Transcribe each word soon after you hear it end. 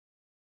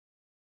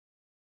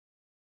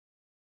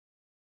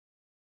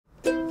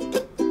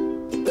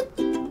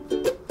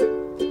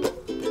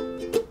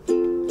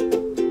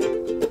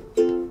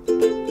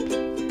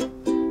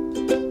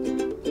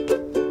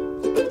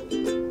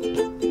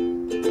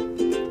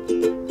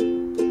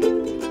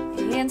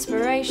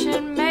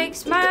inspiration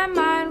makes my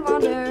mind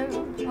wander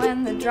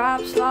when the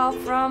drops fall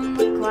from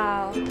the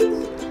clouds.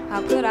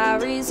 How could I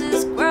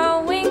resist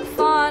growing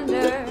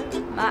fonder?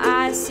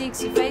 My eyes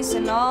seeks your face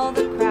in all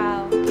the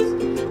crowds.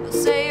 They'll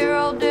say you're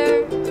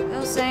older,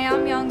 they'll say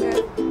I'm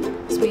younger.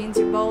 This means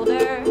you're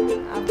bolder,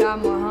 I've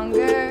got more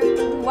hunger.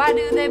 Why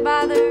do they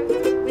bother?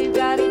 We've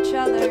got each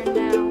other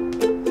now.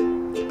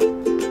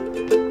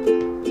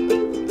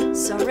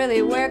 So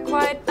really we're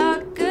quite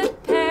a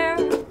good pair,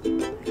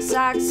 like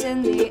socks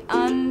in the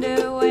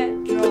underwear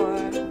drawer.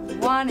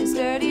 One is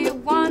dirty,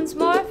 one's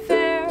more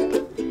fair.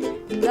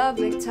 And the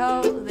big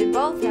toe they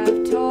both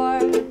have tore.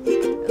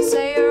 They'll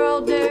say you're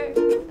older,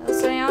 they'll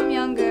say I'm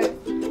younger.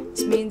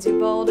 This means you're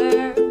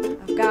bolder,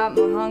 I've got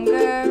more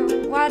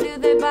hunger. Why do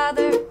they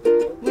bother?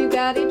 We've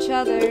got each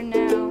other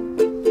now.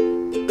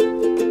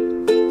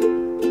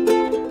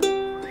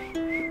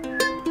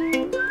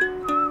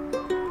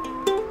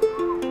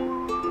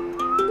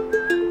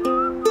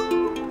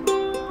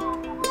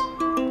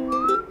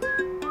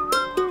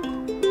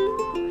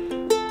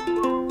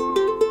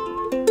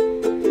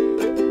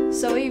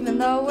 So even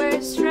though we're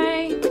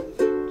strange,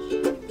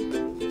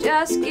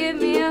 just give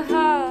me a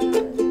hug,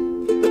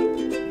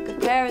 like a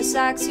pair of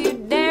socks you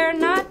dare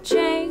not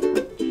change,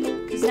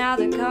 'cause now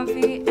they're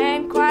comfy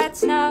and quite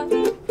snug.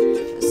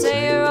 They'll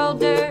say you're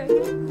older,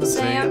 they'll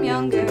say I'm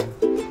younger.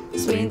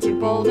 This means you're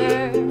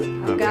bolder,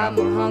 I've got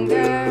more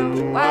hunger.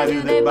 Why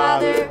do they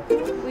bother?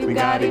 We've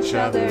got each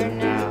other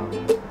now.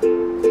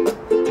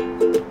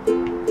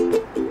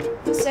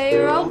 They'll say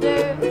you're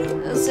older,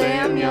 they'll say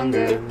I'm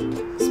younger.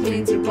 This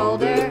means you're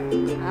bolder,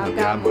 I've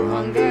got more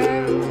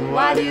hunger.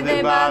 Why do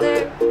they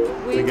bother?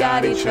 We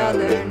got each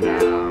other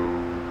now.